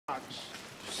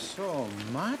So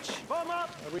much? I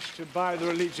wish to buy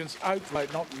their allegiance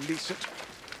outright, not lease it.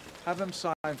 Have them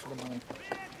sign for the money.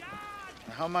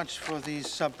 How much for these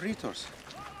sub-praetors?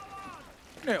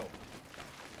 Nil.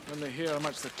 When they hear how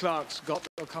much the clerks got,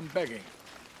 they'll come begging.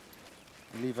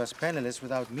 Leave us penniless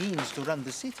without means to run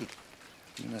the city.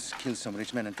 We must kill some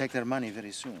rich men and take their money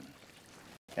very soon.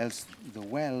 Else the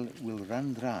well will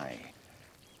run dry.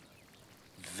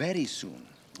 Very soon.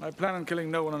 I plan on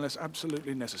killing no one unless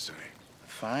absolutely necessary.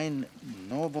 Fine,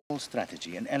 noble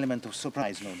strategy. An element of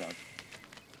surprise, no doubt.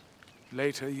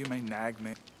 Later you may nag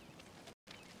me.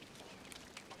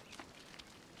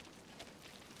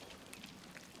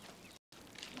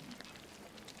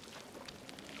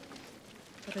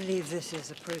 I believe this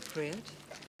is appropriate.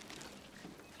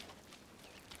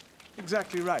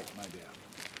 Exactly right, my dear.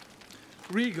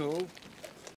 Regal,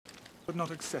 but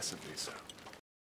not excessively so.